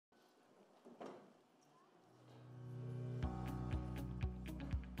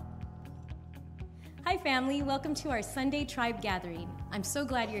family. Welcome to our Sunday Tribe Gathering. I'm so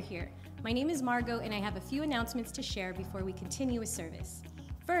glad you're here. My name is Margot, and I have a few announcements to share before we continue with service.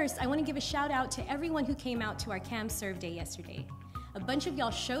 First, I want to give a shout out to everyone who came out to our Cam Serve Day yesterday. A bunch of y'all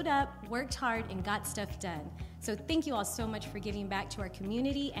showed up, worked hard, and got stuff done. So thank you all so much for giving back to our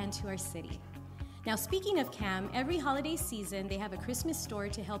community and to our city. Now, speaking of CAM, every holiday season, they have a Christmas store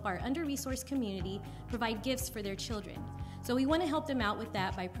to help our under-resourced community provide gifts for their children. So we want to help them out with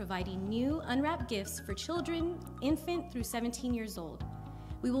that by providing new, unwrapped gifts for children, infant through 17 years old.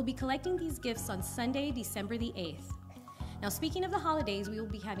 We will be collecting these gifts on Sunday, December the 8th. Now, speaking of the holidays, we will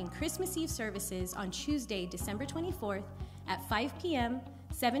be having Christmas Eve services on Tuesday, December 24th at 5 p.m.,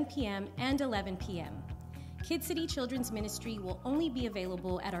 7 p.m., and 11 p.m. Kid City Children's Ministry will only be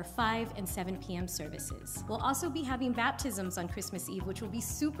available at our 5 and 7 p.m. services. We'll also be having baptisms on Christmas Eve, which will be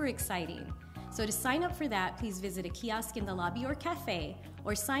super exciting. So to sign up for that, please visit a kiosk in the lobby or cafe,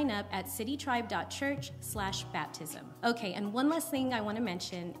 or sign up at citytribe.church/baptism. Okay, and one last thing I want to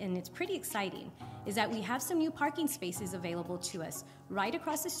mention, and it's pretty exciting, is that we have some new parking spaces available to us right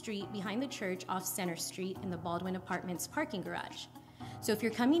across the street behind the church off Center Street in the Baldwin Apartments parking garage. So if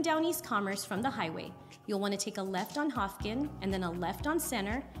you're coming down East Commerce from the highway, you'll want to take a left on Hofkin, and then a left on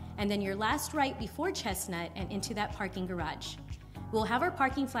Center, and then your last right before Chestnut and into that parking garage. We'll have our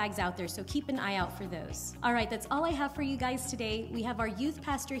parking flags out there, so keep an eye out for those. All right, that's all I have for you guys today. We have our youth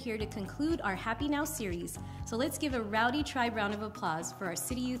pastor here to conclude our Happy Now series. So let's give a Rowdy Tribe round of applause for our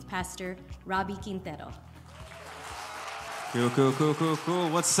city youth pastor, Robby Quintero. Cool.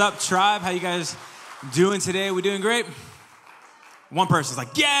 What's up, Tribe? How you guys doing today? We doing great? One person's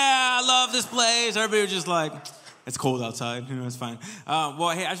like, yeah, I love this place. Everybody was just like, it's cold outside. It's fine. Well,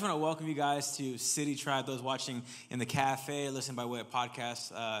 hey, I just want to welcome you guys to City Tribe. Those watching in the cafe, listening by way of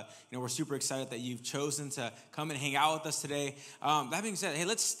podcast. We're super excited that you've chosen to come and hang out with us today. That being said, hey,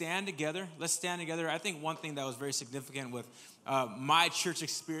 let's stand together. I think one thing that was very significant with my church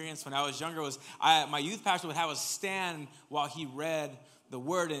experience when I was younger was my youth pastor would have us stand while he read the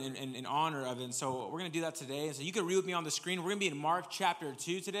word in honor of it. And so we're going to do that today. And so you can read with me on the screen. We're going to be in Mark chapter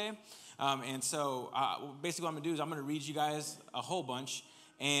 2 today. Basically what I'm going to do is I'm going to read you guys a whole bunch,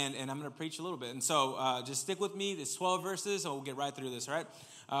 and I'm going to preach a little bit. And so just stick with me. It's 12 verses, so we'll get right through this, all right?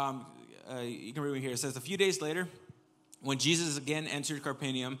 You can read it here. It says, a few days later, when Jesus again entered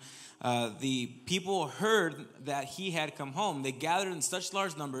Capernaum, the people heard that he had come home. They gathered in such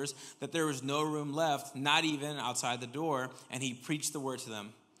large numbers that there was no room left, not even outside the door, and he preached the word to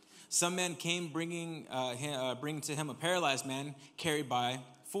them. Some men came bringing to him a paralyzed man carried by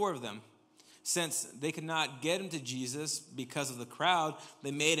 4 of them. Since they could not get him to Jesus because of the crowd, they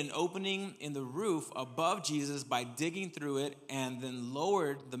made an opening in the roof above Jesus by digging through it and then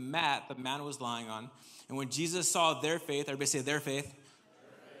lowered the mat the man was lying on. And when Jesus saw their faith, everybody say their faith.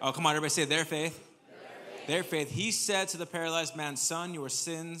 Oh, come on, everybody say their faith. Their faith. He said to the paralyzed man, son, your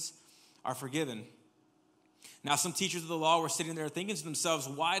sins are forgiven. Now some teachers of the law were sitting there thinking to themselves,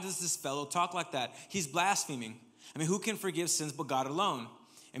 why does this fellow talk like that? He's blaspheming. I mean, who can forgive sins but God alone?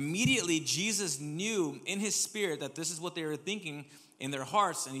 Immediately, Jesus knew in his spirit that this is what they were thinking in their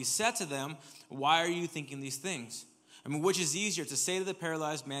hearts. And he said to them, why are you thinking these things? I mean, which is easier, to say to the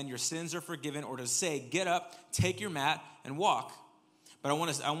paralyzed man, your sins are forgiven, or to say, get up, take your mat, and walk? But I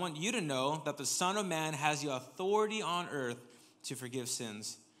want you to know that the Son of Man has the authority on earth to forgive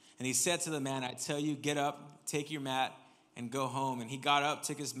sins. And he said to the man, I tell you, get up, take your mat, and go home. And he got up,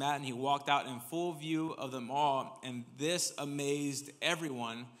 took his mat, and he walked out in full view of them all. And this amazed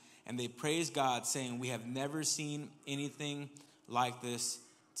everyone. And they praised God, saying, we have never seen anything like this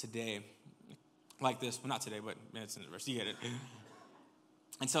today. Like this, well, not today, but it's in the verse. You get it.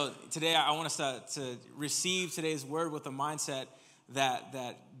 And so today I want us to receive today's word with the mindset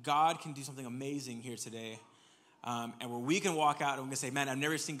that God can do something amazing here today. And where we can walk out and we can say, man, I've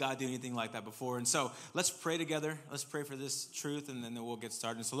never seen God do anything like that before. And so let's pray together. Let's pray for this truth, and then we'll get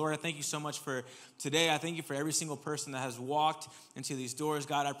started. And so, Lord, I thank you so much for today. I thank you for every single person that has walked into these doors.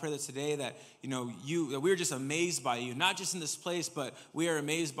 God, I pray that today that, that we're just amazed by you, not just in this place, but we are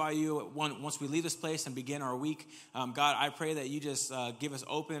amazed by you once we leave this place and begin our week. God, I pray that you just give us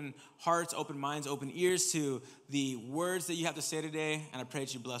open hearts, open minds, open ears to the words that you have to say today. And I pray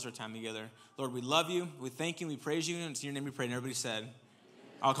that you bless our time together. Lord, we love you. We thank you. We praise you. And it's in your name we pray. And everybody said,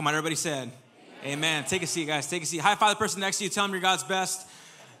 oh, come on. Everybody said, amen. Take a seat, guys. Take a seat. High five the person next to you. Tell them you're God's best.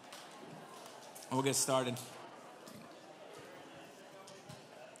 And we'll get started.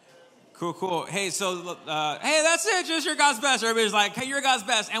 Cool. Hey, so, hey, that's it. Just you're God's best. Everybody's like, hey, you're God's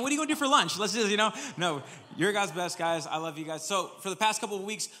best. And what are you going to do for lunch? Let's just, no, you're God's best, guys. I love you guys. So for the past couple of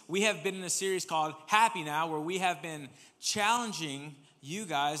weeks, we have been in a series called Happy Now, where we have been challenging you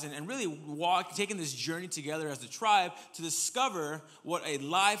guys and really taking this journey together as a tribe to discover what a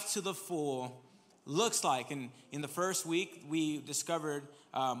life to the full looks like. And in the first week, we discovered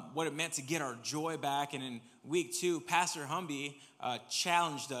what it meant to get our joy back. And in week 2, Pastor Humby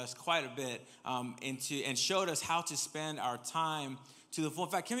challenged us quite a bit and showed us how to spend our time to the full.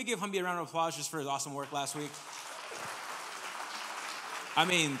 In fact, can we give Humby a round of applause just for his awesome work last week? I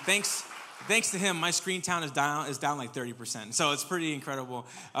mean, thanks to him, my screen time is down like 30%. So it's pretty incredible.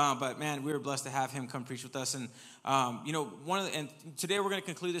 But man, we were blessed to have him come preach with us. And and today we're going to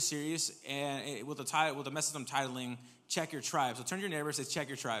conclude this series and with the message I'm titling "Check Your Tribe." So turn to your neighbor and say, "Check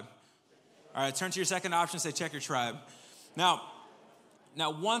your tribe." All right, turn to your second option and say, "Check your tribe." Now,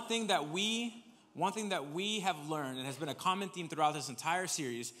 one thing that we have learned and has been a common theme throughout this entire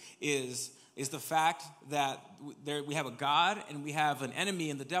series is the fact that we have a God and we have an enemy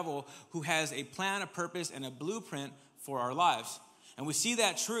in the devil who has a plan, a purpose, and a blueprint for our lives. And we see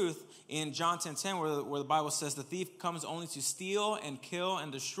that truth in John 10:10 where the Bible says, "The thief comes only to steal and kill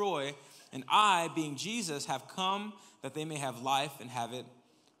and destroy. And I, being Jesus, have come that they may have life and have it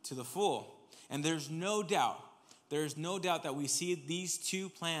to the full." And there's no doubt that we see these two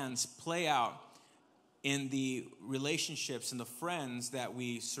plans play out in the relationships and the friends that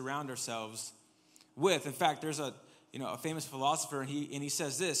we surround ourselves with. In fact, there's a famous philosopher, and he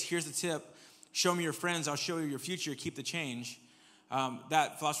says this: "Here's the tip: show me your friends, I'll show you your future. Keep the change."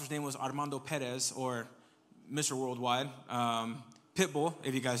 That philosopher's name was Armando Perez, or Mr. Worldwide, Pitbull.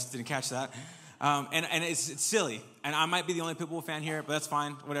 If you guys didn't catch that, and it's silly. And I might be the only Pitbull fan here, but that's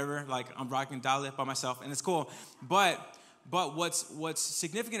fine. Whatever. Like, I'm rocking Dial by myself, and it's cool. But what's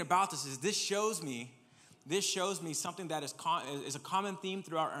significant about this is this shows me something that is a common theme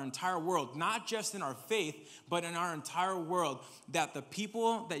throughout our entire world, not just in our faith, but in our entire world, that the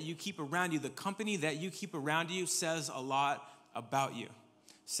people that you keep around you, the company that you keep around you, says a lot about you.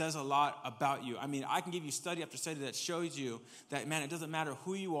 Says a lot about you. I mean, I can give you study after study that shows you that, man, it doesn't matter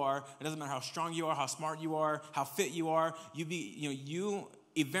who you are, it doesn't matter how strong you are, how smart you are, how fit you are, you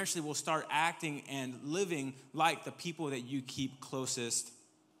eventually will start acting and living like the people that you keep closest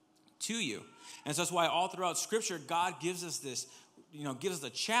to you. And so that's why all throughout Scripture, God gives us this, gives us a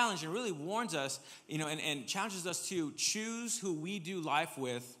challenge and really warns us, and challenges us to choose who we do life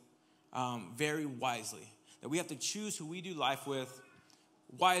with very wisely. That we have to choose who we do life with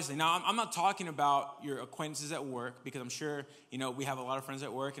wisely. Now, I'm not talking about your acquaintances at work, because I'm sure, we have a lot of friends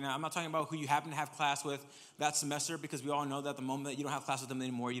at work. And I'm not talking about who you happen to have class with that semester, because we all know that the moment that you don't have class with them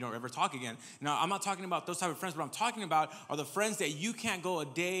anymore, you don't ever talk again. Now, I'm not talking about those type of friends. What I'm talking about are the friends that you can't go a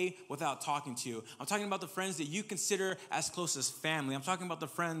day without talking to. I'm talking about the friends that you consider as close as family. I'm talking about the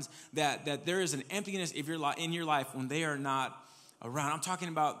friends that there is an emptiness in your life when they are not around. I'm talking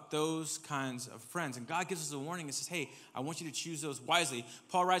about those kinds of friends. And God gives us a warning and says, hey, I want you to choose those wisely.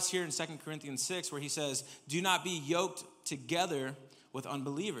 Paul writes here in 2 Corinthians 6 where he says, "Do not be yoked together with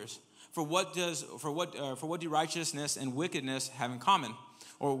unbelievers. For what do righteousness and wickedness have in common?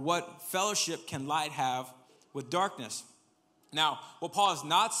 Or what fellowship can light have with darkness?" Now, what Paul is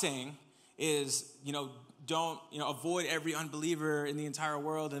not saying is, don't avoid every unbeliever in the entire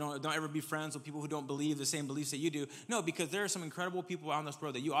world, and don't ever be friends with people who don't believe the same beliefs that you do. No, because there are some incredible people out in this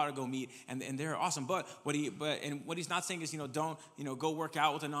world that you ought to go meet, and they're awesome. But what he's not saying is don't go work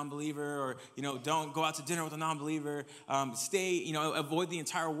out with a non-believer, or don't go out to dinner with a non-believer. Avoid the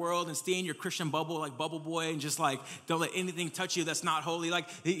entire world and stay in your Christian bubble like Bubble Boy, and just like don't let anything touch you that's not holy. Like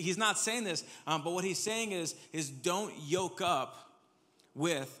he's not saying this, but what he's saying is don't yoke up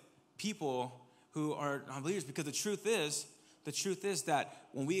with people who are non-believers, because the truth is that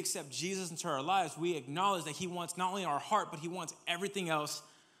when we accept Jesus into our lives, we acknowledge that he wants not only our heart, but he wants everything else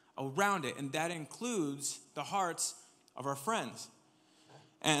around it, and that includes the hearts of our friends.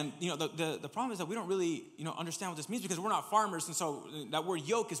 And the problem is that we don't really understand what this means, because we're not farmers, and so that word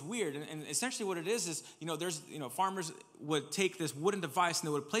yoke is weird. And essentially what it is there's farmers would take this wooden device and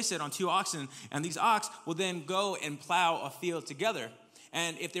they would place it on two oxen, and these ox will then go and plow a field together.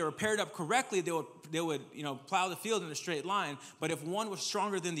 And if they were paired up correctly, they would plow the field in a straight line. But if one was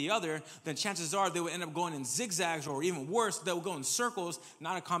stronger than the other, then chances are they would end up going in zigzags, or even worse, they would go in circles,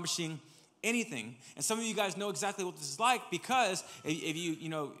 not accomplishing anything. And some of you guys know exactly what this is like, because if you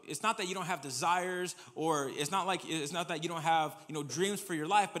it's not that you don't have desires, or it's not that you don't have dreams for your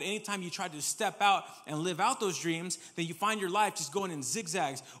life, but anytime you try to step out and live out those dreams, then you find your life just going in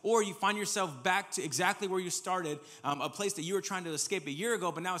zigzags, or you find yourself back to exactly where you started, a place that you were trying to escape a year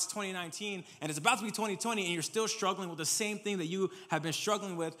ago, but now it's 2019 and it's about to be 2020, and you're still struggling with the same thing that you have been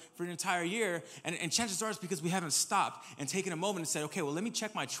struggling with for an entire year. And chances are it's because we haven't stopped and taken a moment and said, okay, well, let me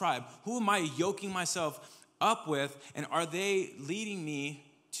check my tribe. Who am I yoking myself up with, and are they leading me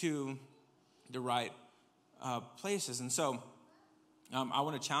to the right places? And so I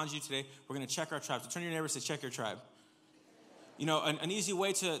want to challenge you today. We're going to check our tribe. So turn to your neighbor and say, check your tribe. You know, an easy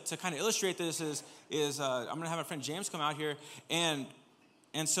way to kind of illustrate this is I'm going to have my friend James come out here,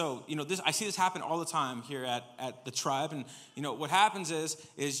 and so, you know, I see this happen all the time here at the tribe. And, you know, what happens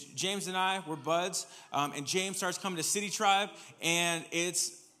is James and I, we're buds, and James starts coming to City Tribe, and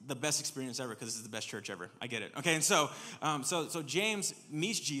it's the best experience ever because this is the best church ever. I get it. Okay, and so James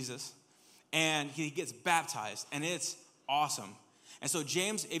meets Jesus, and he gets baptized, and it's awesome. And so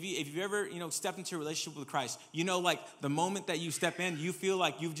James, if you've ever, you know, stepped into a relationship with Christ, you know, like the moment that you step in, you feel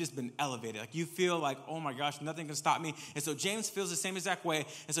like you've just been elevated. Like you feel like, oh my gosh, nothing can stop me. And so James feels the same exact way.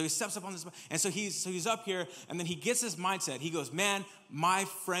 And so he steps up on this, and so he's up here, and then he gets this mindset. He goes, man, my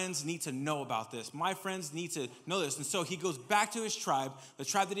friends need to know about this. My friends need to know this. And so he goes back to his tribe, the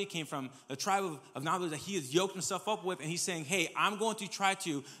tribe that he came from, the tribe of non-believers that he has yoked himself up with, and he's saying, hey, I'm going to try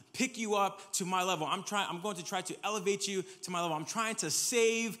to pick you up to my level. I'm going to try to elevate you to my level. I'm trying to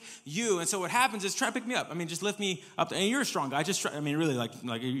save you. And so what happens is, try to pick me up. I mean, just lift me up. And you're a strong guy. Just try. I mean, really, like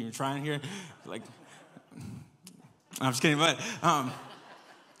you're trying here. Like, I'm just kidding. But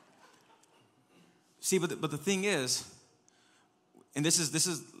see, but the thing is, and this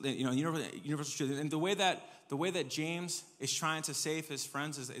is you know, universal truth. And the way that James is trying to save his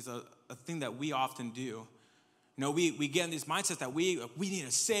friends is a thing that we often do. You know, we get in these mindsets that we need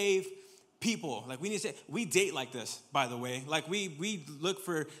to save people. Like we date like this, by the way. Like we look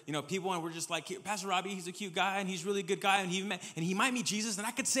for, you know, people, and we're just like, Pastor Robby, he's a cute guy, and he's a really good guy, and he might meet Jesus, and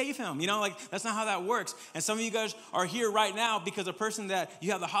I could save him. You know, like that's not how that works. And some of you guys are here right now because a person that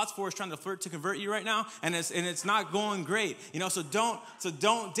you have the hots for is trying to flirt to convert you right now, and it's not going great. You know, so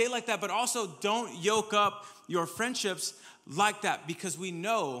don't date like that, but also don't yoke up your friendships like that, because we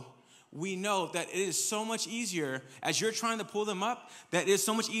know that it is so much easier, as you're trying to pull them up, that it is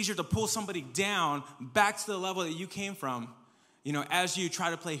so much easier to pull somebody down back to the level that you came from, you know, as you try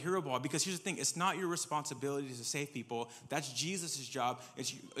to play hero ball. Because here's the thing, it's not your responsibility to save people. That's Jesus' job.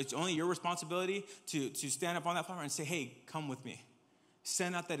 It's only your responsibility to stand up on that platform and say, hey, come with me.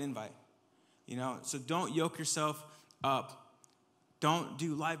 Send out that invite, you know. So don't yoke yourself up. Don't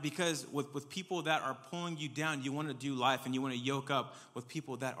do life, because with people that are pulling you down, you want to do life, and you want to yoke up with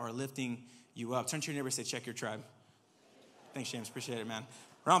people that are lifting you up. Turn to your neighbor and say, check your tribe. Thanks, James. Appreciate it, man.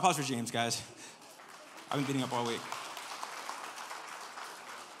 Round of applause for James, guys. I've been beating up all week.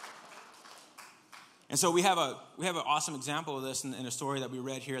 And so we have an awesome example of this in a story that we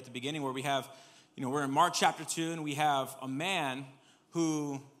read here at the beginning, where we have, you know, we're in Mark chapter 2, and we have a man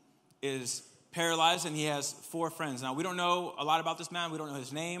who is paralyzed, and he has 4 friends. Now, we don't know a lot about this man. We don't know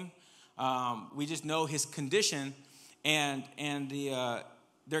his name. We just know his condition, and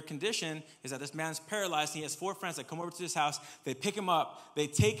their condition is that this man's paralyzed, and he has 4 friends that come over to his house. They pick him up. They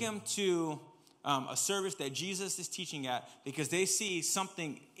take him to a service that Jesus is teaching at, because they see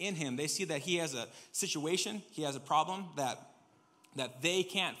something in him. They see that he has a situation, he has a problem that they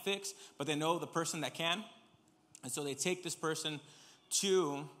can't fix, but they know the person that can. And so they take this person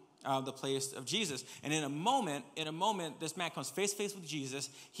to the place of Jesus. And in a moment, this man comes face to face with Jesus.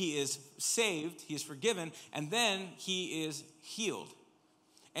 He is saved, he is forgiven, and then he is healed.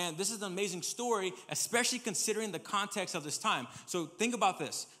 And this is an amazing story, especially considering the context of this time. So think about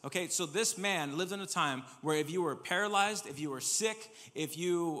this, okay? So this man lived in a time where if you were paralyzed, if you were sick, if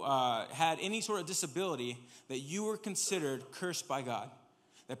you had any sort of disability, that you were considered cursed by God.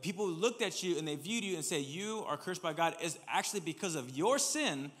 That people looked at you and they viewed you and say, you are cursed by God. Is actually because of your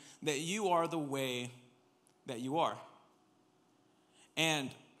sin that you are the way that you are. And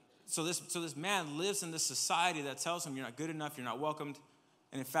so this man lives in this society that tells him you're not good enough, you're not welcomed,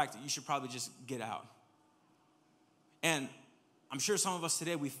 and in fact, you should probably just get out. And I'm sure some of us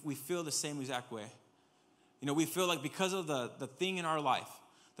today, we feel the same exact way. You know, we feel like because of the thing in our life,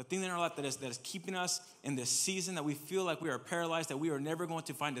 that is keeping us in this season, that we feel like we are paralyzed, that we are never going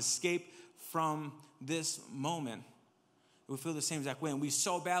to find escape from this moment. We feel the same exact way, and we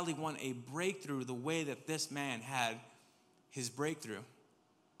so badly want a breakthrough the way that this man had his breakthrough.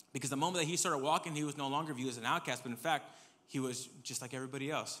 Because the moment that he started walking, he was no longer viewed as an outcast, but in fact, he was just like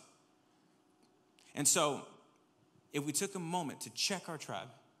everybody else. And so, if we took a moment to check our tribe,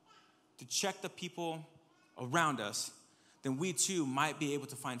 to check the people around us, then we too might be able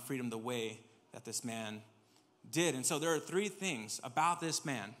to find freedom the way that this man did. And so there are 3 things about this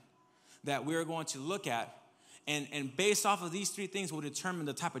man that we're going to look at. And based off of these 3 things will determine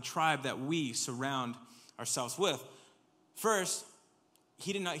the type of tribe that we surround ourselves with. First,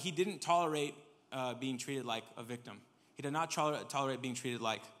 he didn't tolerate being treated like a victim. He did not tolerate being treated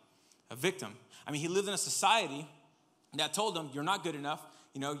like a victim. I mean, he lived in a society that told him, you're not good enough.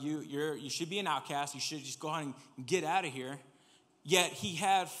 You should be an outcast. You should just go on and get out of here. Yet he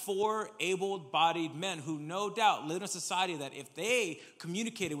had 4 able-bodied men who no doubt lived in a society that if they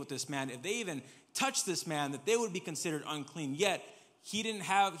communicated with this man, if they even touched this man, that they would be considered unclean. Yet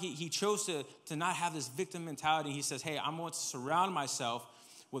he chose to not have this victim mentality. He says, hey, I'm going to surround myself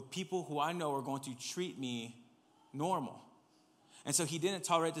with people who I know are going to treat me normal. And so he didn't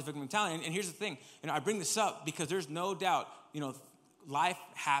tolerate this victim mentality. And here's the thing, I bring this up because there's no doubt, life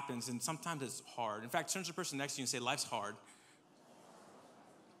happens and sometimes it's hard. In fact, turn to the person next to you and say, life's hard.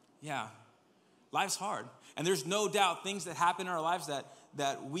 Yeah, life's hard. And there's no doubt things that happen in our lives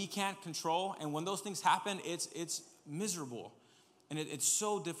that we can't control. And when those things happen, it's miserable. And it's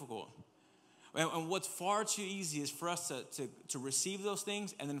so difficult. And what's far too easy is for us to receive those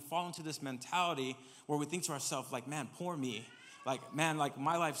things and then fall into this mentality where we think to ourselves, like, man, poor me. Like, man, like,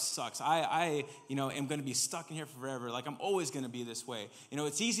 my life sucks. I am going to be stuck in here forever. Like, I'm always going to be this way.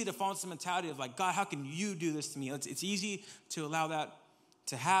 It's easy to fall into the mentality of, like, God, how can you do this to me? It's easy to allow that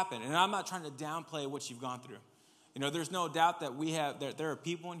to happen. And I'm not trying to downplay what you've gone through. There's no doubt that there are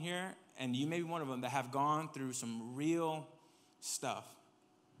people in here, and you may be one of them, that have gone through some real stuff.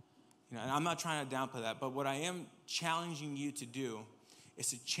 And I'm not trying to downplay that, but what I am challenging you to do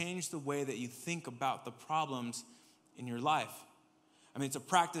is to change the way that you think about the problems in your life. I mean, it's a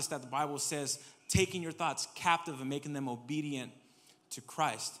practice that the Bible says, taking your thoughts captive and making them obedient to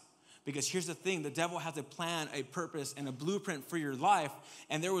Christ. Because here's the thing, the devil has a plan, a purpose, and a blueprint for your life.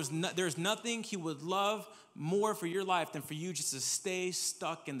 And there's nothing he would love more for your life than for you just to stay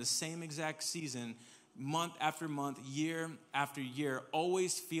stuck in the same exact season, month after month, year after year,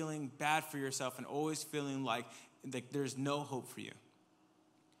 always feeling bad for yourself and always feeling like there's no hope for you.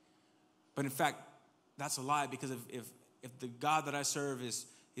 But in fact, that's a lie, because if the God that I serve is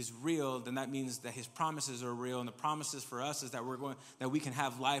real, then that means that his promises are real. And the promises for us is that we can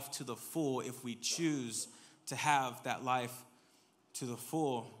have life to the full if we choose to have that life to the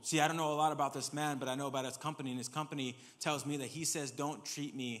full. See, I don't know a lot about this man, but I know about his company, and his company tells me that he says, don't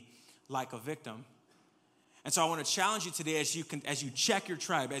treat me like a victim. And so I want to challenge you today as you check your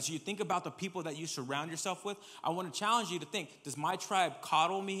tribe, as you think about the people that you surround yourself with. I want to challenge you to think, does my tribe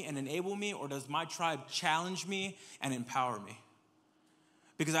coddle me and enable me, or does my tribe challenge me and empower me?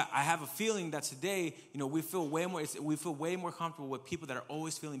 Because I have a feeling that today, we feel way more comfortable with people that are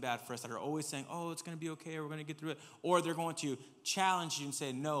always feeling bad for us, that are always saying, oh, it's going to be okay, we're going to get through it. Or they're going to challenge you and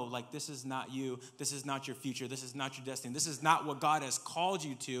say, no, like, this is not you. This is not your future. This is not your destiny. This is not what God has called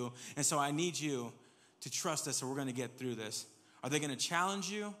you to. And so I need you to trust us, or we're going to get through this. Are they going to challenge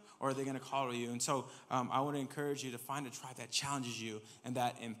you, or are they going to coddle you? And so I want to encourage you to find a tribe that challenges you and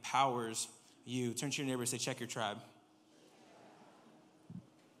that empowers you. Turn to your neighbor and say, check your tribe.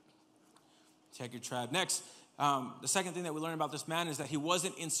 Check your tribe. Next, the second thing that we learn about this man is that he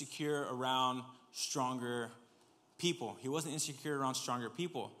wasn't insecure around stronger people. He wasn't insecure around stronger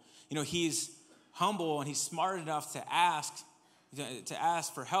people. He's humble and he's smart enough to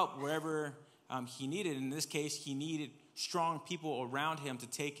ask for help wherever he needed. In this case, he needed strong people around him to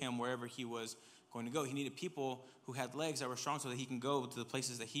take him wherever he was going to go. He needed people who had legs that were strong so that he can go to the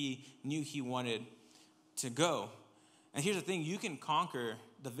places that he knew he wanted to go. And here's the thing, you can conquer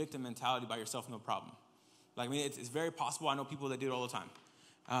the victim mentality by yourself, no problem. Like, I mean, it's very possible. I know people that do it all the time.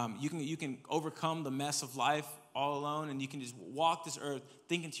 You can overcome the mess of life all alone, and you can just walk this earth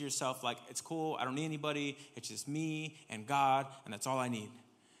thinking to yourself, like, it's cool, I don't need anybody, it's just me and God, and that's all I need.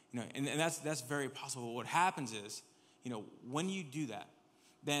 And that's very possible. What happens is, when you do that,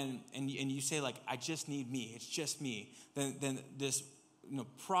 then and you say, like, I just need me, it's just me, then this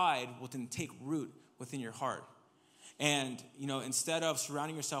pride will then take root within your heart. And, instead of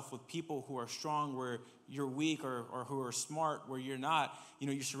surrounding yourself with people who are strong where you're weak, or who are smart where you're not,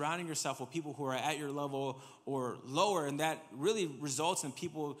 you're surrounding yourself with people who are at your level or lower. And that really results in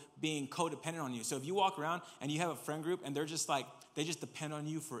people being codependent on you. So if you walk around and you have a friend group and they're just like, they just depend on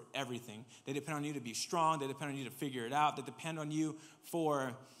you for everything. They depend on you to be strong. They depend on you to figure it out. They depend on you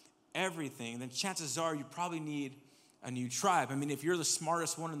for everything. Then chances are you probably need a new tribe. I mean, if you're the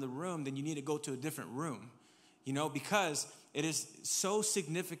smartest one in the room, then you need to go to a different room. Because it is so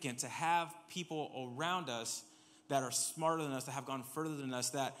significant to have people around us that are smarter than us, that have gone further than us,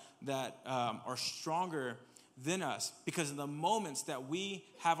 that are stronger than us. Because in the moments that we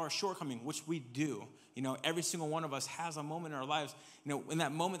have our shortcoming, which we do, every single one of us has a moment in our lives, in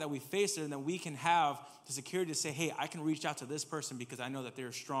that moment that we face it, and then we can have the security to say, hey, I can reach out to this person because I know that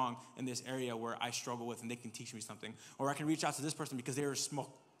they're strong in this area where I struggle with, and they can teach me something. Or I can reach out to this person because they're smart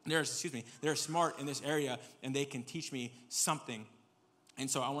in this area and they can teach me something. And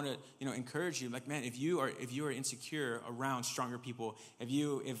so I want to, encourage you, like, man, if you are insecure around stronger people,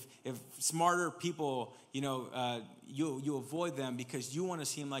 if smarter people, you avoid them because you want to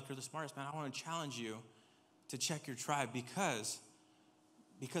seem like you're the smartest, man, I want to challenge you to check your tribe because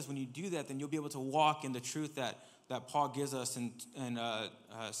when you do that, then you'll be able to walk in the truth that Paul gives us in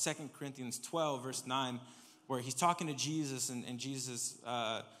 2 Corinthians 12, verse 9, where he's talking to Jesus, and Jesus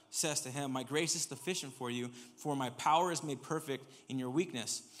says to him, "My grace is sufficient for you, for my power is made perfect in your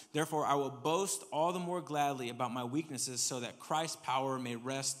weakness. Therefore, I will boast all the more gladly about my weaknesses so that Christ's power may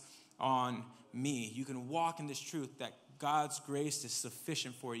rest on me." You can walk in this truth that God's grace is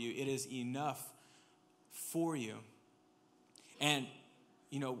sufficient for you. It is enough for you. And,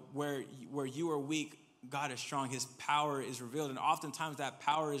 where you are weak, God is strong. His power is revealed. And oftentimes that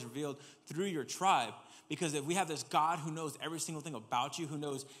power is revealed through your tribe. Because if we have this God who knows every single thing about you, who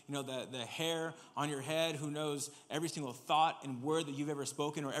knows, the hair on your head, who knows every single thought and word that you've ever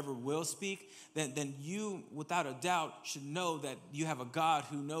spoken or ever will speak, then you, without a doubt, should know that you have a God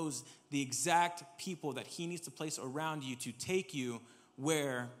who knows the exact people that he needs to place around you to take you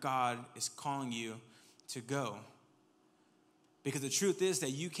where God is calling you to go. Because the truth is that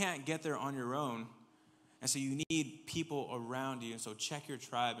you can't get there on your own. And so you need people around you. And so check your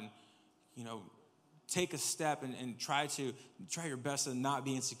tribe and, take a step and try your best to not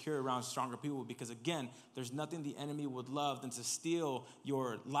be insecure around stronger people. Because again, there's nothing the enemy would love than to steal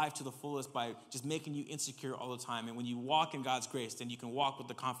your life to the fullest by just making you insecure all the time. And when you walk in God's grace, then you can walk with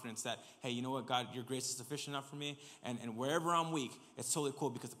the confidence that, hey, you know what, God, your grace is sufficient enough for me. And wherever I'm weak, it's totally cool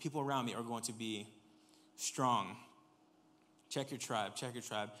because the people around me are going to be strong. Check your tribe.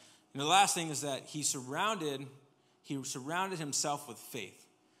 And the last thing is that he surrounded himself with faith.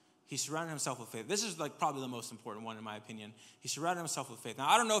 He surrounded himself with faith. This is probably the most important one in my opinion. He surrounded himself with faith. Now,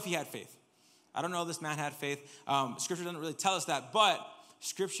 I don't know if he had faith. I don't know if this man had faith. Scripture doesn't really tell us that, but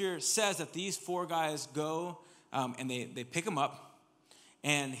Scripture says that these four guys go and they pick him up,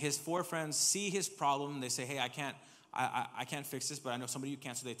 and his four friends see his problem. They say, hey, I can't fix this, but I know somebody who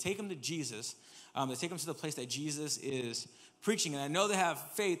can. So they take him to Jesus. They take him to the place that Jesus is preaching. And I know they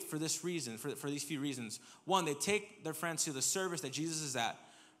have faith for this reason, for these few reasons. One, they take their friends to the service that Jesus is at.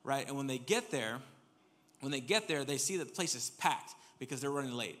 Right, and when they get there, they see that the place is packed because they're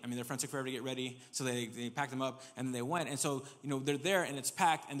running late. I mean, their friends took forever to get ready, so they packed them up, and then they went. And so, they're there, and it's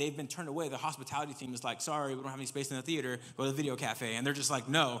packed, and they've been turned away. The hospitality team is like, sorry, we don't have any space in the theater. Go to the video cafe. And they're just like,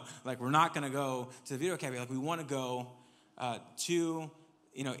 no, we're not going to go to the video cafe. We want to go to,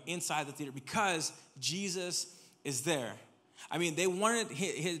 inside the theater because Jesus is there. I mean, they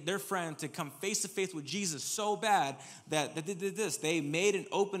wanted their friend to come face to face with Jesus so bad that they did this. They made an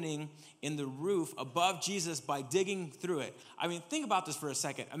opening in the roof above Jesus by digging through it. I mean, think about this for a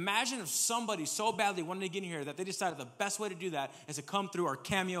second. Imagine if somebody so badly wanted to get in here that they decided the best way to do that is to come through our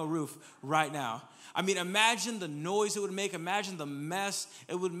Cameo roof right now. I mean, imagine the noise it would make. Imagine the mess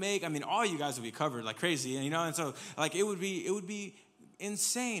it would make. I mean, all you guys would be covered like crazy, and so it would be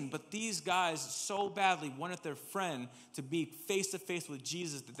insane. But these guys so badly wanted their friend to be face to face with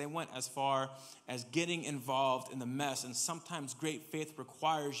Jesus that they went as far as getting involved in the mess. And sometimes great faith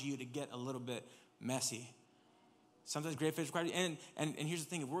requires you to get a little bit messy. Sometimes great faith requires you. And here's the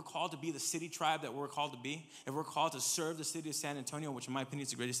thing: if we're called to be the city tribe that we're called to be, if we're called to serve the city of San Antonio, which in my opinion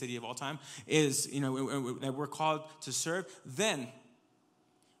is the greatest city of all time, that we're called to serve, then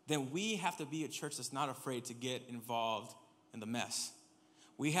we have to be a church that's not afraid to get involved in the mess.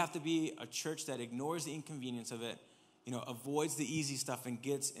 We have to be a church that ignores the inconvenience of it, avoids the easy stuff and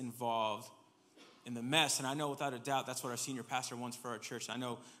gets involved in the mess. And I know without a doubt that's what our senior pastor wants for our church. I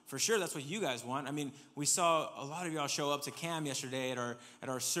know for sure that's what you guys want. I mean, we saw a lot of y'all show up to Cam yesterday at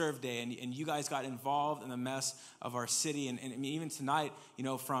our serve day, and you guys got involved in the mess of our city. And I mean, even tonight,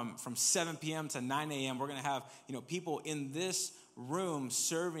 from 7 p.m. to 9 a.m., we're going to have, people in this room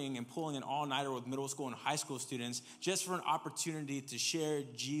serving and pulling an all-nighter with middle school and high school students just for an opportunity to share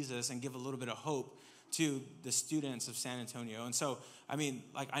Jesus and give a little bit of hope to the students of San Antonio. And so, I mean,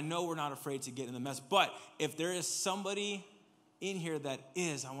 I know we're not afraid to get in the mess, but if there is somebody in here that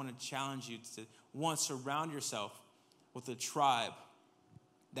is, I want to challenge you to, one, surround yourself with a tribe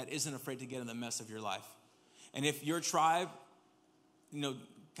that isn't afraid to get in the mess of your life. And if your tribe,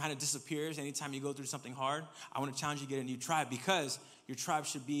 kind of disappears anytime you go through something hard, I want to challenge you to get a new tribe, because your tribe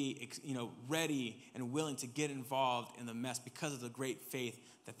should be, ready and willing to get involved in the mess because of the great faith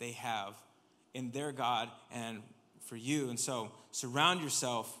that they have in their God and for you. And so surround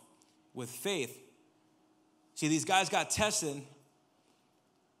yourself with faith. See, these guys got tested,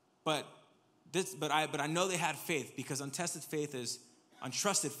 but I know they had faith, because untested faith is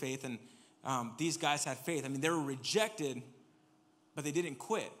untrusted faith, and these guys had faith. I mean, they were rejected, but they didn't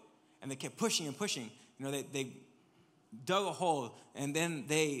quit. And they kept pushing and pushing. They dug a hole, and then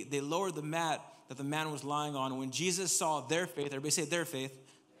they lowered the mat that the man was lying on. And when Jesus saw their faith, everybody say their faith,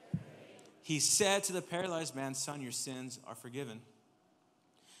 he said to the paralyzed man, son, your sins are forgiven.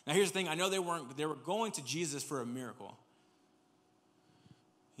 Now here's the thing. I know they were going to Jesus for a miracle.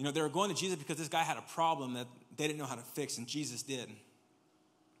 They were going to Jesus because this guy had a problem that they didn't know how to fix, and Jesus did.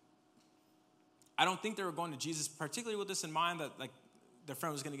 I don't think they were going to Jesus particularly with this in mind, that like their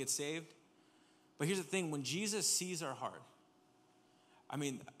friend was going to get saved. But here's the thing. When Jesus sees our heart,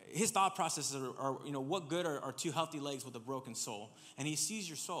 his thought processes are what good are two healthy legs with a broken soul? And he sees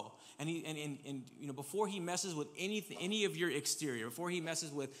your soul. And before he messes with any of your exterior, before he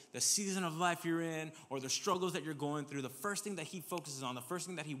messes with the season of life you're in or the struggles that you're going through, the first thing that he focuses on, the first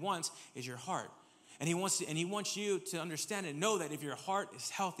thing that he wants is your heart. And he wants you to understand and know that if your heart is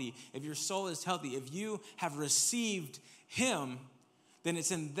healthy, if your soul is healthy, if you have received him, then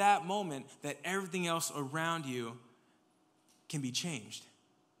it's in that moment that everything else around you can be changed.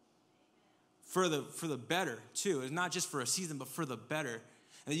 For the better, too. It's not just for a season, but for the better.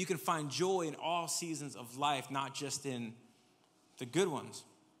 And that you can find joy in all seasons of life, not just in the good ones.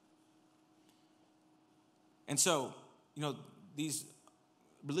 And so, these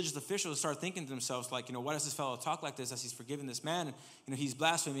religious officials start thinking to themselves, like, why does this fellow talk like this as he's forgiving this man? He's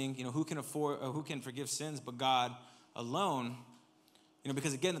blaspheming. Who can forgive sins but God alone?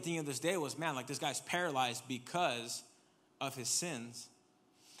 Because again, the thing of this day was, man, like this guy's paralyzed because of his sins.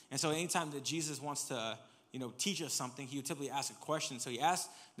 And so anytime that Jesus wants to, teach us something, he would typically ask a question. So he asked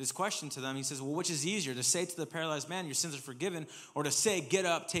this question to them. He says, well, which is easier, to say to the paralyzed man, your sins are forgiven, or to say, get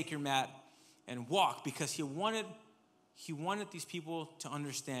up, take your mat, and walk? Because he wanted these people to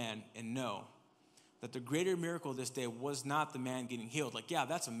understand and know that the greater miracle this day was not the man getting healed. Like, yeah,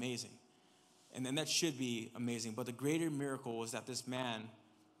 that's amazing. And then that should be amazing. But the greater miracle was that this man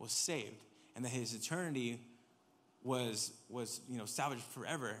was saved and that his eternity was salvaged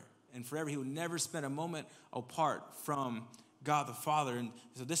forever. And forever he would never spend a moment apart from God the Father. And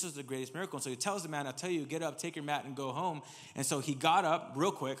so this was the greatest miracle. And so he tells the man, I tell you, get up, take your mat, and go home. And so he got up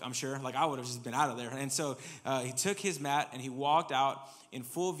real quick, I'm sure. Like I would have just been out of there. And so he took his mat and he walked out in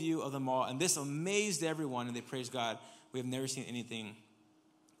full view of them all. And this amazed everyone. And they praised God. We have never seen anything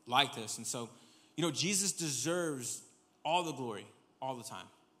like this. And so, Jesus deserves all the glory all the time.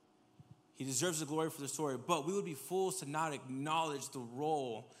 He deserves the glory for the story. But we would be fools to not acknowledge the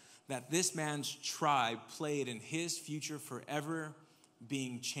role that this man's tribe played in his future forever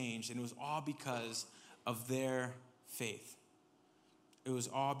being changed. And it was all because of their faith. It was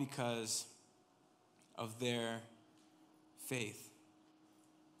all because of their faith.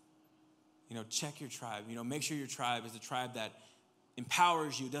 Check your tribe. Make sure your tribe is a tribe that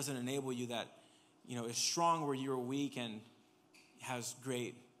empowers you, doesn't enable you, that, is strong where you're weak and has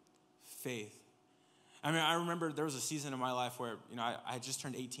great faith. I remember there was a season in my life where, I had just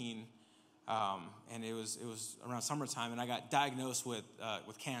turned 18, and it was around summertime, and I got diagnosed with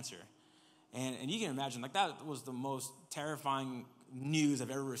cancer. And you can imagine, like, that was the most terrifying news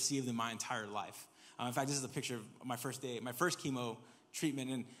I've ever received in my entire life. In fact, this is a picture of my first day, my first chemo treatment,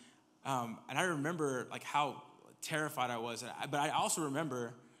 and I remember, like, how terrified I was. But I also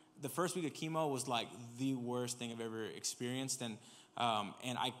remember the first week of chemo was, like, the worst thing I've ever experienced, and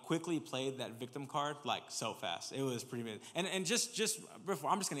I quickly played that victim card, like, so fast. It was pretty amazing. And just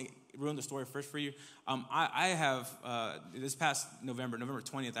before, I'm just going to ruin the story first for you. I have, this past November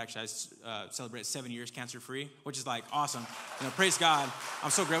 20th, actually, I celebrated 7 years cancer-free, which is, like, awesome. Praise God.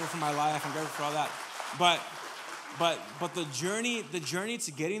 I'm so grateful for my life. I'm grateful for all that. But the journey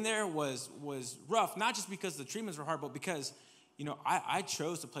to getting there was rough, not just because the treatments were hard, but because, I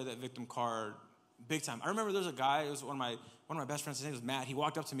chose to play that victim card big time. I remember there was a guy, it was one of my best friends, his name was Matt. He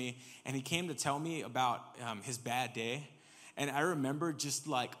walked up to me and he came to tell me about his bad day. And I remember just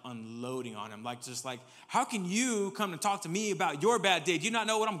like unloading on him, just like, how can you come and talk to me about your bad day? Do you not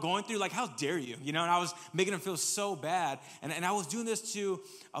know what I'm going through? Like, how dare you? And I was making him feel so bad. And I was doing this to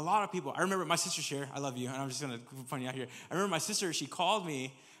a lot of people. I remember my sister, Cher, I love you, and I'm just going to point you out here. I remember my sister, she called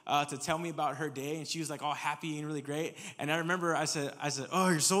me to tell me about her day, and she was like all happy and really great. And I remember I said, oh,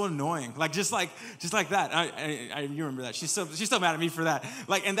 you're so annoying, just like that. You remember that? She's still mad at me for that.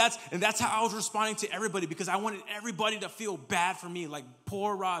 And that's how I was responding to everybody, because I wanted everybody to feel bad for me, like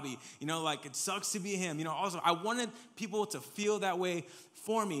poor Robby. It sucks to be him. Also I wanted people to feel that way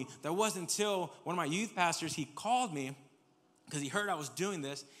for me. That wasn't until one of my youth pastors, he called me because he heard I was doing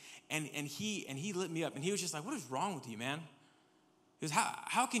this, and he lit me up, and he was just like, what is wrong with you, man? Because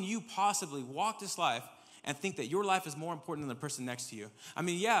how can you possibly walk this life and think that your life is more important than the person next to you?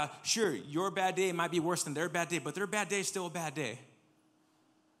 Yeah, sure, your bad day might be worse than their bad day, but their bad day is still a bad day.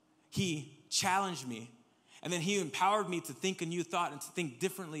 He challenged me. And then he empowered me to think a new thought and to think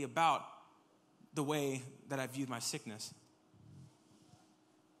differently about the way that I viewed my sickness.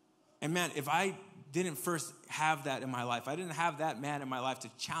 And man, if I didn't first have that in my life, I didn't have that man in my life to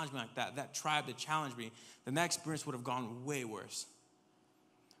challenge me like that tribe to challenge me, then that experience would have gone way worse.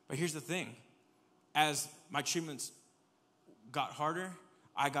 But here's the thing. As my treatments got harder,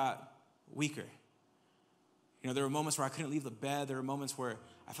 I got weaker. You know, there were moments where I couldn't leave the bed. There were moments where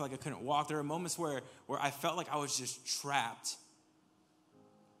I felt like I couldn't walk. There were moments where I felt like I was just trapped.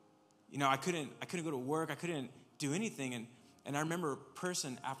 You know, I couldn't go to work. I couldn't do anything. And I remember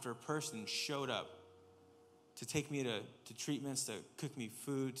person after person showed up to take me to treatments, to cook me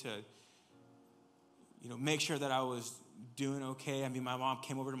food, to, you know, make sure that I was doing okay. I mean, my mom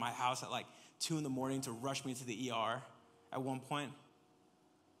came over to my house at like 2 a.m. to rush me to the ER at one point.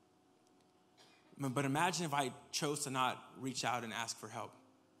 But imagine if I chose to not reach out and ask for help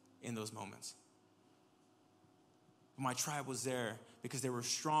in those moments. My tribe was there because they were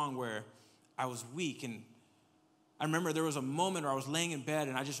strong where I was weak. And I remember there was a moment where I was laying in bed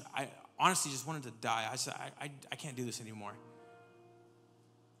and I honestly just wanted to die. I said, I can't do this anymore.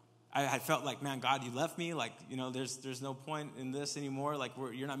 I felt like, man, God, you left me. Like, you know, there's no point in this anymore. Like,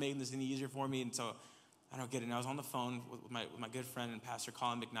 you're not making this any easier for me. And so I don't get it. And I was on the phone with my good friend and Pastor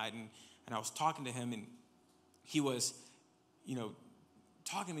Colin McKnight, and I was talking to him, and he was, you know,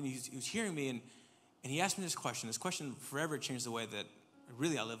 talking to me, and he was hearing me, and he asked me this question. This question forever changed the way that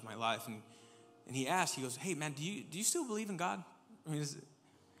really I live my life. And he asked, he goes, hey, man, do you still believe in God? I mean,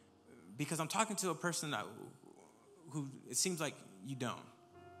 because I'm talking to a person who it seems like you don't.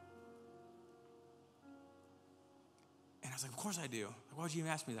 And I was like, of course I do. Like, why would you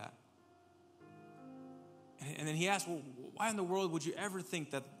even ask me that? And then he asked, well, why in the world would you ever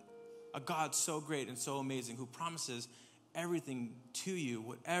think that a God so great and so amazing who promises everything to you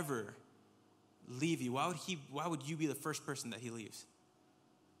would ever leave you? Why would you be the first person that he leaves?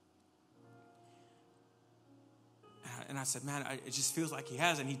 And I said, man, it just feels like he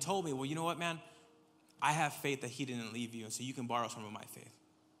has. And he told me, well, you know what, man? I have faith that he didn't leave you, and so you can borrow some of my faith.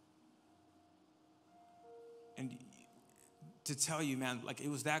 And to tell you, man, like it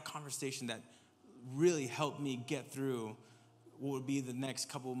was that conversation that really helped me get through what would be the next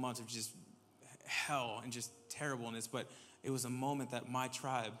couple of months of just hell and just terribleness. But it was a moment that my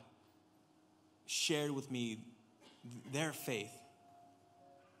tribe shared with me their faith.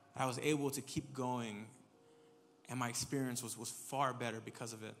 I was able to keep going, and my experience was far better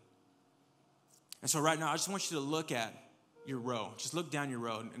because of it. And so right now, I just want you to look at your row. Just look down your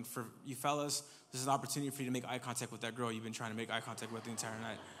row. And for you fellas, this is an opportunity for you to make eye contact with that girl you've been trying to make eye contact with the entire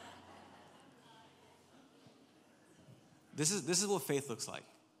night. This is what faith looks like.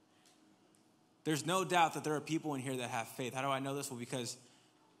 There's no doubt that there are people in here that have faith. How do I know this? Well, because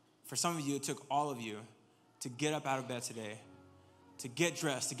for some of you, it took all of you to get up out of bed today, to get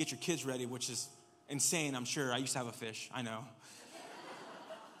dressed, to get your kids ready, which is insane, I'm sure. I used to have a fish, I know.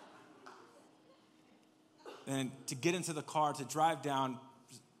 And to get into the car, to drive down,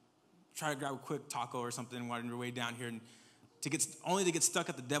 try to grab a quick taco or something while you're way down here, and to get stuck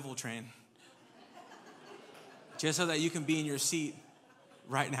at the devil train, just so that you can be in your seat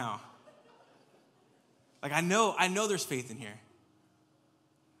right now. Like I know there's faith in here.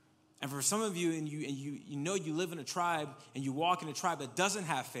 And for some of you, and you know you live in a tribe and you walk in a tribe that doesn't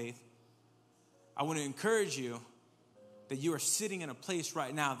have faith, I want to encourage you that you are sitting in a place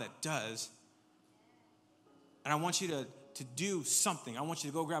right now that does. And I want you to do something. I want you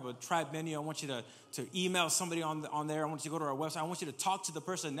to go grab a tribe menu. I want you to email somebody on there. I want you to go to our website. I want you to talk to the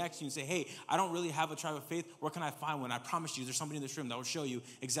person next to you and say, hey, I don't really have a tribe of faith. Where can I find one? I promise you there's somebody in this room that will show you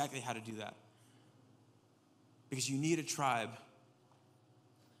exactly how to do that. Because you need a tribe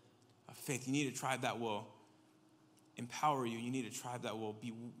of faith. You need a tribe that will empower you. You need a tribe that will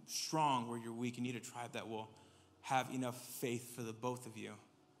be strong where you're weak. You need a tribe that will have enough faith for the both of you.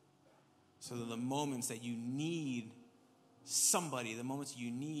 So that the moments that you need somebody, the moments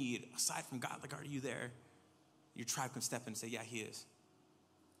you need, aside from God, like, are you there? Your tribe can step in and say, yeah, he is.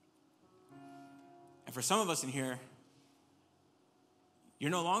 And for some of us in here,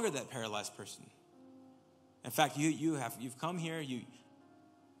 you're no longer that paralyzed person. In fact, you've come here, you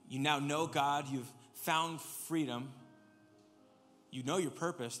now know God, you've found freedom, you know your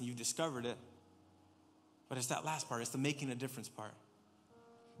purpose, and you've discovered it. But it's that last part, it's the making a difference part.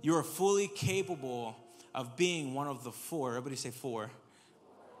 You are fully capable of being one of the four. Everybody say four.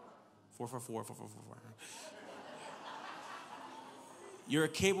 Four. You're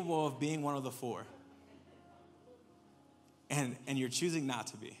capable of being one of the four. And you're choosing not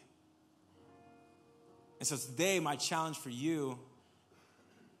to be. And so today, my challenge for you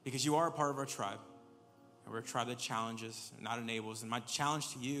Because you are a part of our tribe. And we're a tribe that challenges, not enables. And my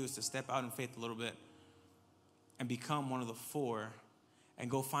challenge to you is to step out in faith a little bit and become one of the 4 and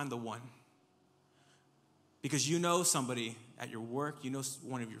go find the 1. Because you know somebody at your work, you know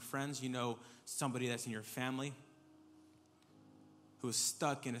one of your friends, you know somebody that's in your family who is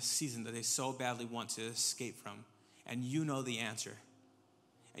stuck in a season that they so badly want to escape from. And you know the answer.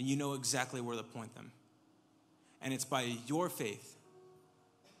 And you know exactly where to point them. And it's by your faith.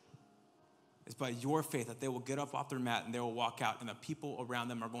 It's by your faith that they will get up off their mat and they will walk out, and the people around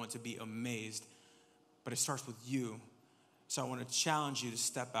them are going to be amazed. But it starts with you. So I want to challenge you to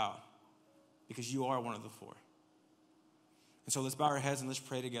step out because you are one of the 4. And so let's bow our heads and let's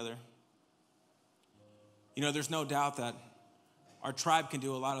pray together. You know, there's no doubt that our tribe can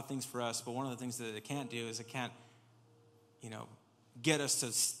do a lot of things for us, but one of the things that it can't do is it can't, get us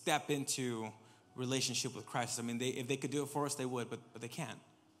to step into relationship with Christ. I mean, if they could do it for us, they would, but they can't.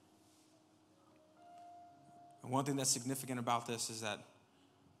 And one thing that's significant about this is that,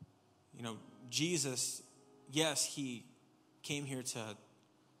 Jesus, yes, he came here to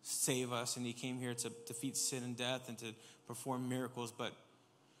save us, and he came here to defeat sin and death and to perform miracles, but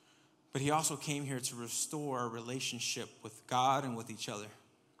he also came here to restore our relationship with God and with each other,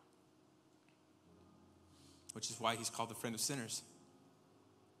 which is why he's called the friend of sinners.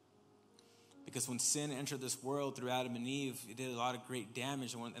 Because when sin entered this world through Adam and Eve, it did a lot of great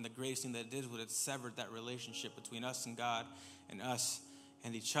damage, and the greatest thing that it did was it severed that relationship between us and God and us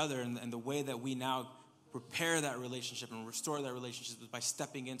and each other, and the way that we now repair that relationship and restore that relationship is by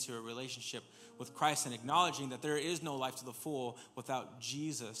stepping into a relationship with Christ and acknowledging that there is no life to the full without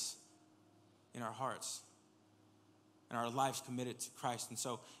Jesus in our hearts and our lives committed to Christ. And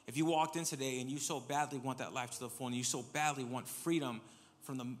so if you walked in today and you so badly want that life to the full and you so badly want freedom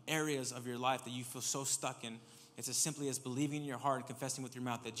from the areas of your life that you feel so stuck in, it's as simply as believing in your heart and confessing with your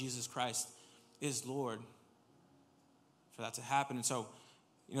mouth that Jesus Christ is Lord for that to happen. And so,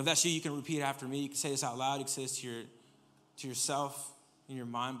 if that's you can repeat after me. You can say this out loud. You can say this to yourself in your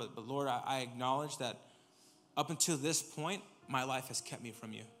mind. But Lord, I acknowledge that up until this point, my life has kept me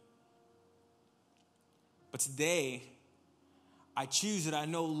from you. But today, I choose that I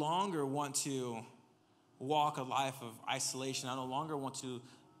no longer want to walk a life of isolation. I no longer want to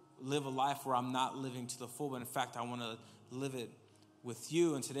live a life where I'm not living to the full, but in fact, I want to live it with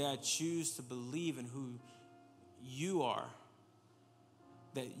you. And today I choose to believe in who you are,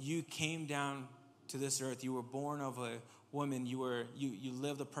 that you came down to this earth. You were born of a woman. You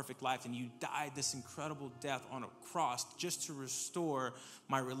lived a perfect life, and you died this incredible death on a cross just to restore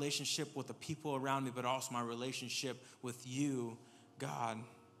my relationship with the people around me, but also my relationship with you, God.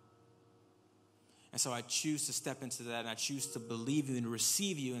 And so I choose to step into that, and I choose to believe you and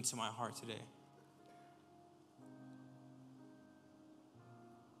receive you into my heart today.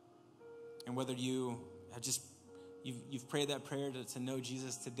 And whether you have you've prayed that prayer to know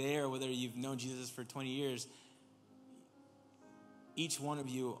Jesus today, or whether you've known Jesus for 20 years, each one of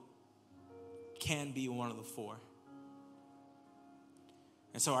you can be one of the 4.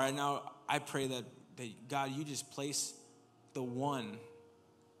 And so right now, I pray that God, you just place the 1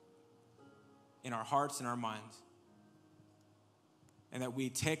 in our hearts and our minds. And that we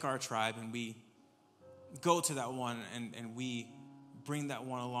take our tribe and we go to that 1 and we bring that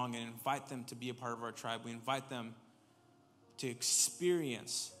 1 along and invite them to be a part of our tribe. We invite them to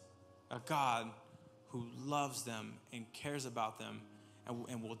experience a God who loves them and cares about them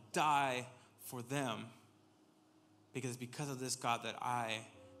and will die for them, because of this God that I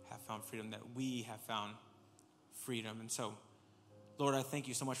have found freedom, that we have found freedom. And so, Lord, I thank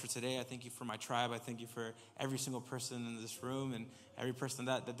you so much for today. I thank you for my tribe. I thank you for every single person in this room and every person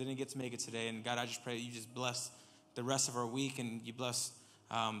that didn't get to make it today. And God, I just pray that you just bless the rest of our week, and you bless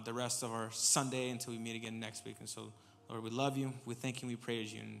the rest of our Sunday until we meet again next week. And so, Lord, we love you, we thank you, we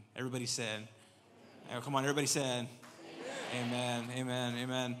praise you. And everybody said, come on, everybody said, amen, amen,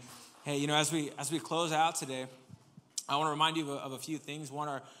 amen. Hey, as we close out today, I want to remind you of a few things. One,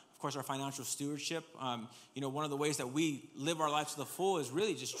 of course, our financial stewardship. One of the ways that we live our lives to the full is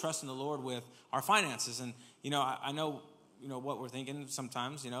really just trusting the Lord with our finances. And, I know, what we're thinking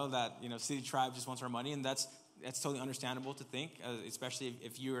sometimes, that, City Tribe just wants our money, and that's totally understandable to think, especially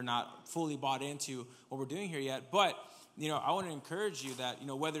if you're not fully bought into what we're doing here yet. But, I want to encourage you that,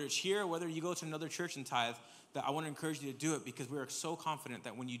 whether it's here, whether you go to another church and tithe, that I want to encourage you to do it, because we are so confident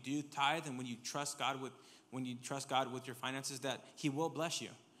that when you do tithe and when you trust God with your finances, that he will bless you.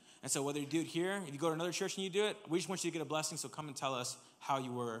 And so whether you do it here, if you go to another church and you do it, we just want you to get a blessing, so come and tell us how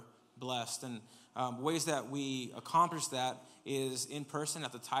you were blessed. And ways that we accomplish that is in person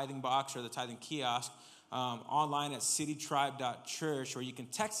at the tithing box or the tithing kiosk. online at citytribe.church, or you can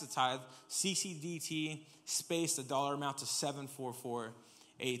text the tithe, CCDT, space the dollar amount to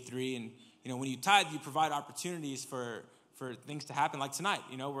 74483. And, when you tithe, you provide opportunities for things to happen like tonight.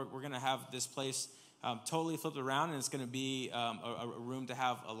 We're going to have this place totally flipped around, and it's going to be a room to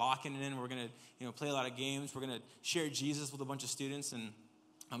have a lock-in in. We're going to play a lot of games. We're going to share Jesus with a bunch of students, and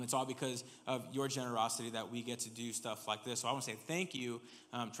it's all because of your generosity that we get to do stuff like this. So I want to say thank you,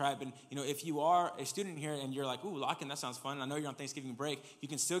 Tribe. And, if you are a student here and you're like, ooh, lock-in, that sounds fun. I know you're on Thanksgiving break. You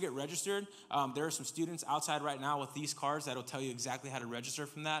can still get registered. There are some students outside right now with these cards that will tell you exactly how to register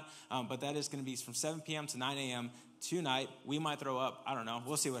from that. But that is going to be from 7 p.m. to 9 a.m. tonight. We might throw up. I don't know.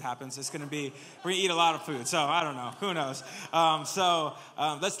 We'll see what happens. We're going to eat a lot of food. So I don't know. Who knows?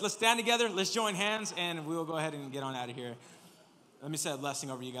 Let's stand together. Let's join hands, and we will go ahead and get on out of here. Let me say a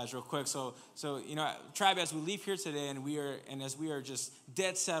blessing over you guys real quick. So Tribe, as we leave here today, and as we are just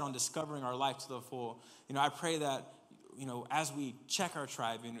dead set on discovering our life to the full, I pray that, as we check our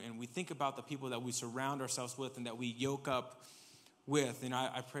tribe and we think about the people that we surround ourselves with and that we yoke up with,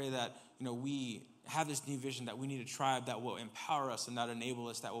 I pray that, we have this new vision that we need a tribe that will empower us and not enable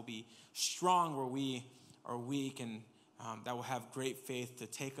us, that will be strong where we are weak, and that will have great faith to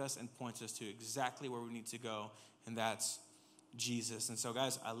take us and point us to exactly where we need to go, and that's Jesus. And so,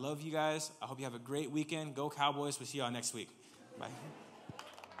 guys, I love you guys. I hope you have a great weekend. Go Cowboys. We'll see y'all next week. Bye.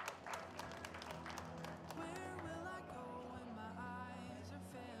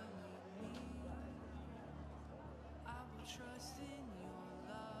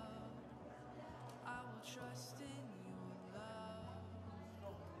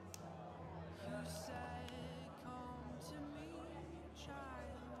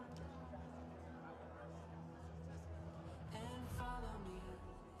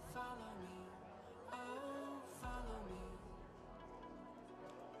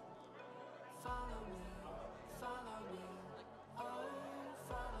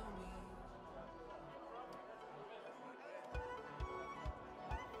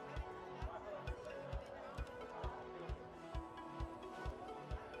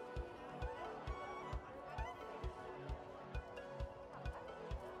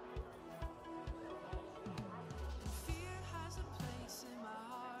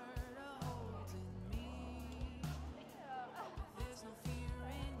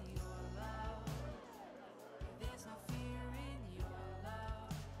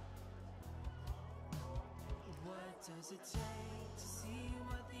 Does it take to see you?